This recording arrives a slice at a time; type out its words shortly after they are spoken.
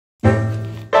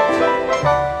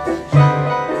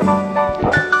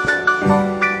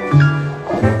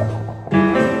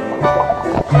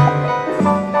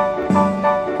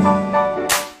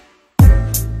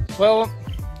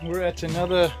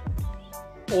another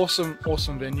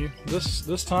awesome venue.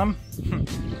 This time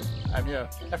I'm here,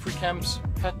 Africamps,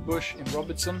 Pat Busch in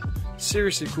Robertson.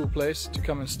 Seriously cool place to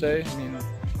come and stay. I mean,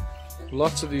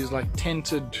 lots of these like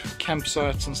tented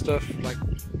campsites and stuff. Like,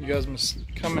 you guys must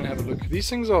come and have a look. These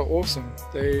things are awesome.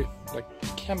 They're like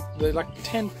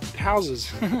tent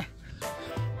houses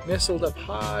nestled up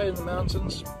high in the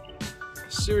mountains.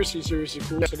 Seriously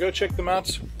cool. So go check them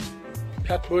out.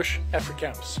 Pat Busch,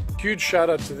 Africamps. Huge shout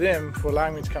out to them for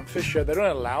allowing me to come fish here. They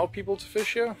don't allow people to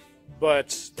fish here,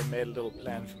 but they made a little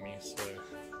plan for me,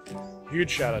 so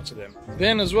huge shout out to them.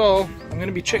 Then as well, I'm going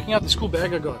to be checking out this cool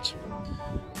bag I got.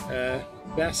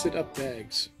 Basset Up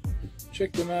bags.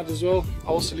 Check them out as well.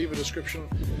 I'll also leave a description.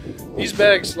 These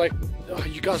bags, like, oh,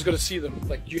 you guys got to see them.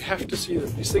 Like, you have to see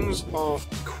them. These things are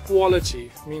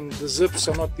quality. I mean, the zips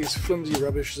are not these flimsy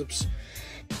rubbish zips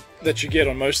that you get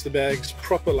on most of the bags.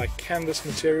 Proper like canvas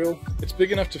material. It's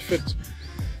big enough to fit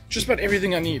just about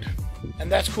everything I need,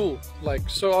 and that's cool. Like,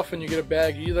 so often you get a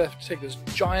bag, you either have to take this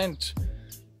giant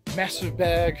massive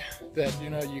bag that, you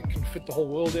know, you can fit the whole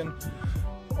world in,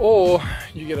 or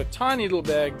you get a tiny little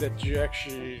bag that you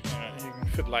actually, you know, you can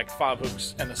fit like 5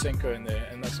 hooks and a Senko in there,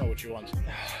 and that's not what you want.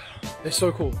 They're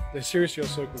so cool. They seriously are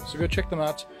so cool. So go check them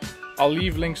out. I'll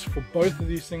leave links for both of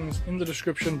these things in the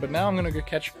description, but now I'm gonna go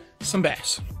catch some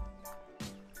bass.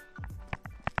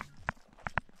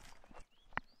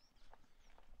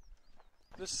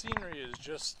 This scenery is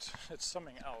just, it's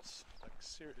something else, like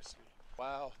seriously.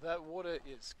 Wow, that water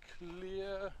is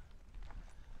clear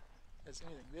as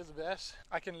anything. There's a bass.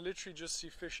 I can literally just see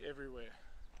fish everywhere.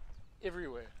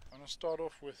 Everywhere. I'm going to start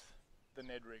off with the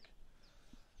Ned rig.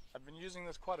 I've been using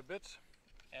this quite a bit,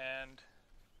 and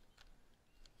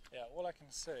yeah, all I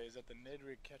can say is that the Ned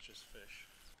rig catches fish.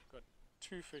 I've got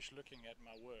 2 fish looking at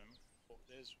my worm. Oh,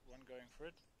 there's one going for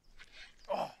it.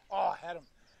 Oh, I had him.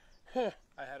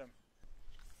 I had him.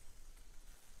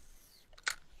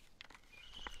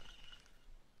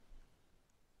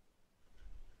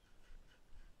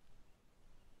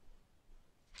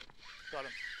 Got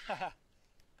him.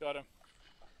 Got him.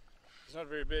 He's not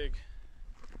very big,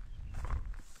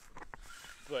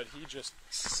 but he just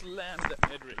slammed that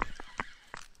Ned rig.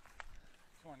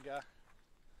 Come on, guy.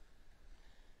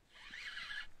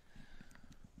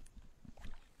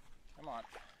 Come on.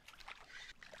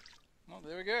 Oh,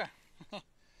 there we go.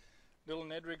 Little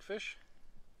Ned rig fish.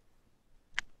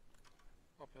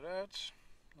 Pop it out.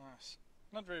 Nice.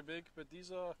 Not very big, but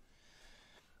these are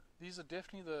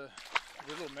definitely the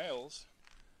little males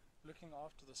looking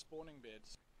after the spawning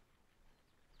beds.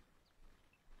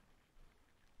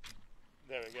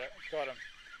 There we go, got him.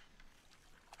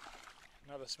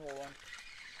 Another small one.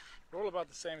 They're all about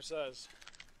the same size.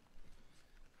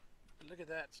 But look at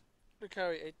that. Look how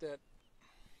he ate that.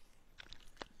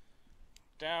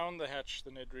 Down the hatch the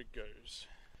Ned rig goes.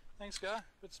 Thanks, guy. A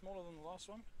bit smaller than the last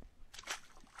one.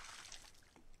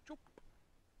 Choop.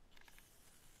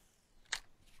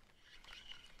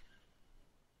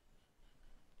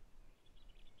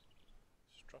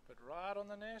 Drop it right on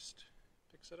the nest,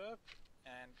 picks it up,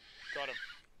 and got him.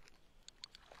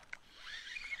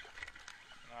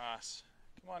 Nice.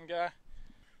 Come on, guy.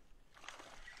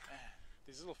 Man,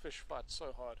 these little fish fight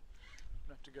so hard. I'm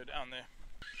gonna have to go down there.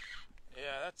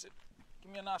 Yeah, that's it.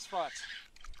 Give me a nice fight.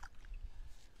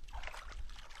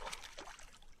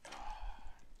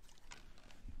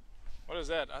 What is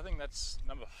that? I think that's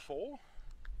number 4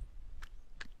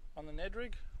 on the Ned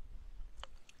rig.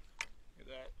 Look at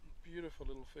that. Beautiful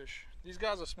little fish. These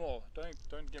guys are small,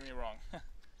 don't get me wrong,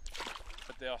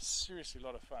 but they are seriously a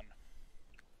lot of fun.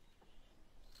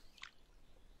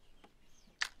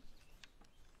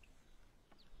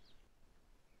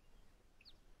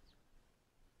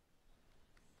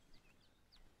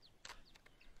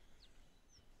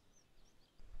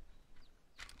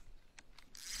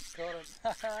 Got it.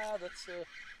 That's a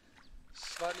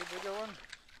slightly bigger one.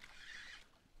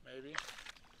 Maybe.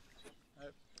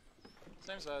 Nope.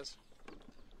 Same size.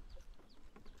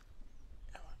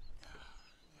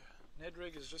 Ned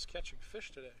rig is just catching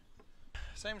fish today.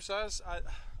 Same size.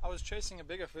 I was chasing a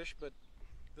bigger fish, but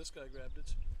this guy grabbed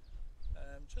it.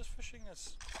 Just fishing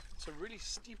it's a really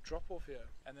steep drop off here,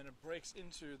 and then it breaks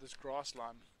into this grass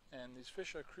line, and these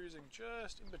fish are cruising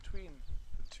just in between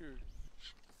the two.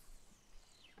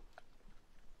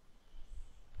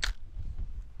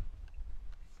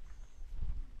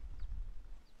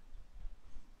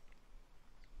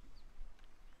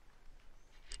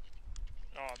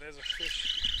 Oh, there's a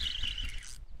fish.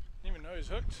 Didn't even know he's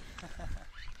hooked.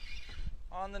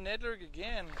 On the Ned rig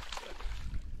again.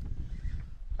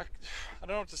 I don't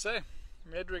know what to say.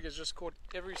 Ned rig has just caught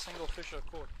every single fish I've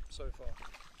caught so far.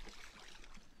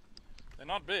 They're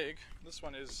not big. This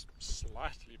one is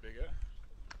slightly bigger.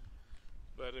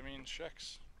 But I mean,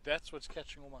 shucks, that's what's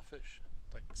catching all my fish.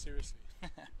 Like, seriously.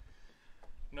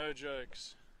 No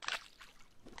jokes.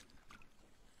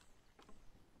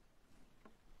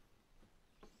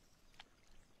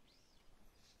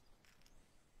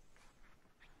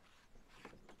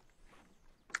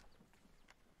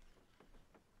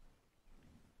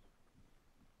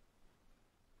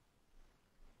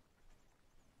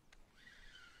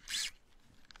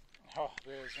 Oh,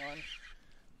 there's one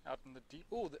out in the deep.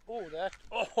 Oh, that.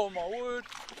 Oh my word.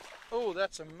 Oh,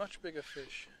 that's a much bigger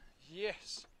fish.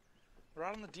 Yes,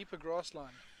 right on the deeper grass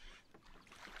line.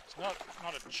 It's not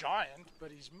a giant,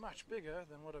 but he's much bigger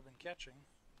than what I've been catching.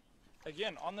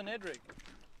 Again, on the Ned rig.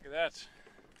 Look at that.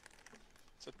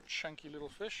 It's a chunky little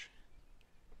fish.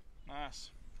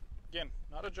 Nice. Again,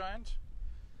 not a giant.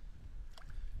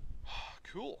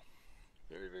 Cool.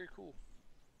 Very, very cool.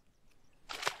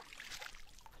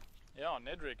 Yeah,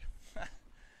 Ned rig.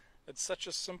 It's such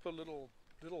a simple little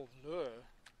lure,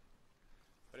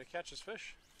 but it catches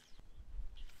fish.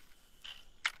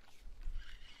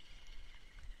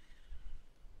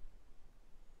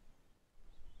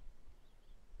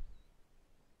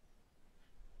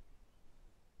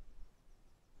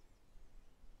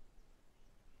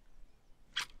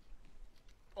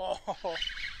 Oh,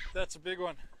 that's a big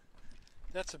one.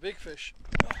 That's a big fish.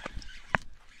 Oh,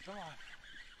 come on.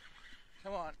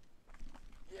 Come on.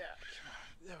 Yeah, come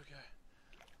on. There we go.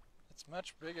 It's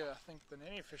much bigger, I think, than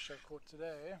any fish I've caught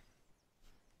today.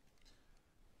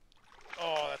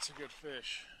 Oh, that's a good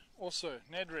fish. Also,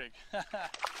 Ned rig.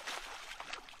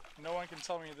 No one can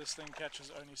tell me this thing catches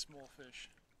only small fish.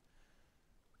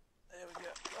 There we go.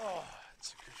 Oh,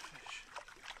 it's a good fish.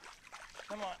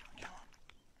 Come on, come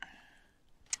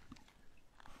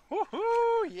on.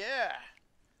 Woohoo! Yeah!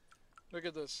 Look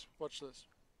at this. Watch this.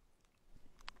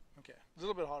 Okay, a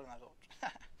little bit harder than I thought.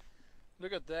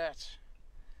 Look at that.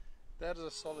 That is a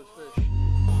solid fish.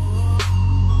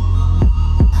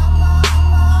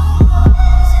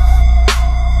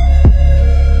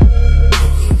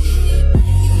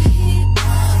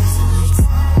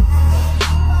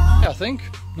 Yeah, I think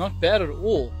not bad at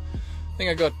all. I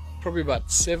think I got probably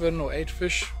about 7 or 8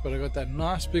 fish, but I got that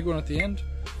nice big one at the end.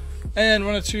 And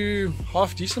 1 or 2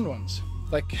 half decent ones.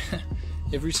 Like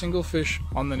every single fish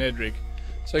on the Ned rig.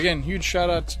 So again, huge shout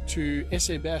out to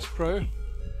SA Bass Pro.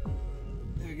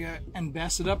 There we go, and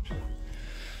Bass It Up.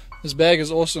 This bag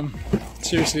is awesome. It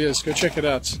seriously is. Go check it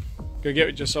out. Go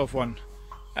get yourself one.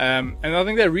 And I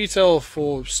think they retail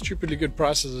for stupidly good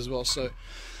prices as well. So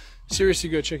seriously,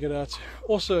 go check it out.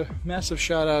 Also, massive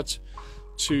shout out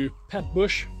to Pat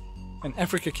Busch and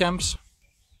Africa Camps.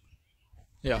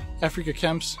 Yeah, Africa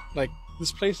Camps. Like,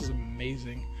 this place is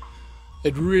amazing.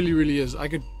 It really, really is. I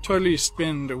could totally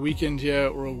spend a weekend here,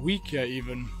 or a week here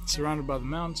even, surrounded by the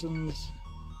mountains,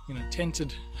 in a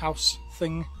tented house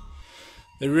thing.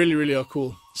 They really, really are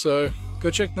cool. So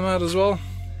go check them out as well.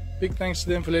 Big thanks to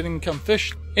them for letting me come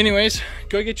fish. Anyways,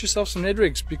 go get yourself some Ned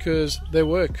rigs because they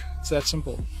work. It's that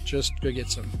simple. Just go get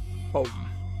some. Boom.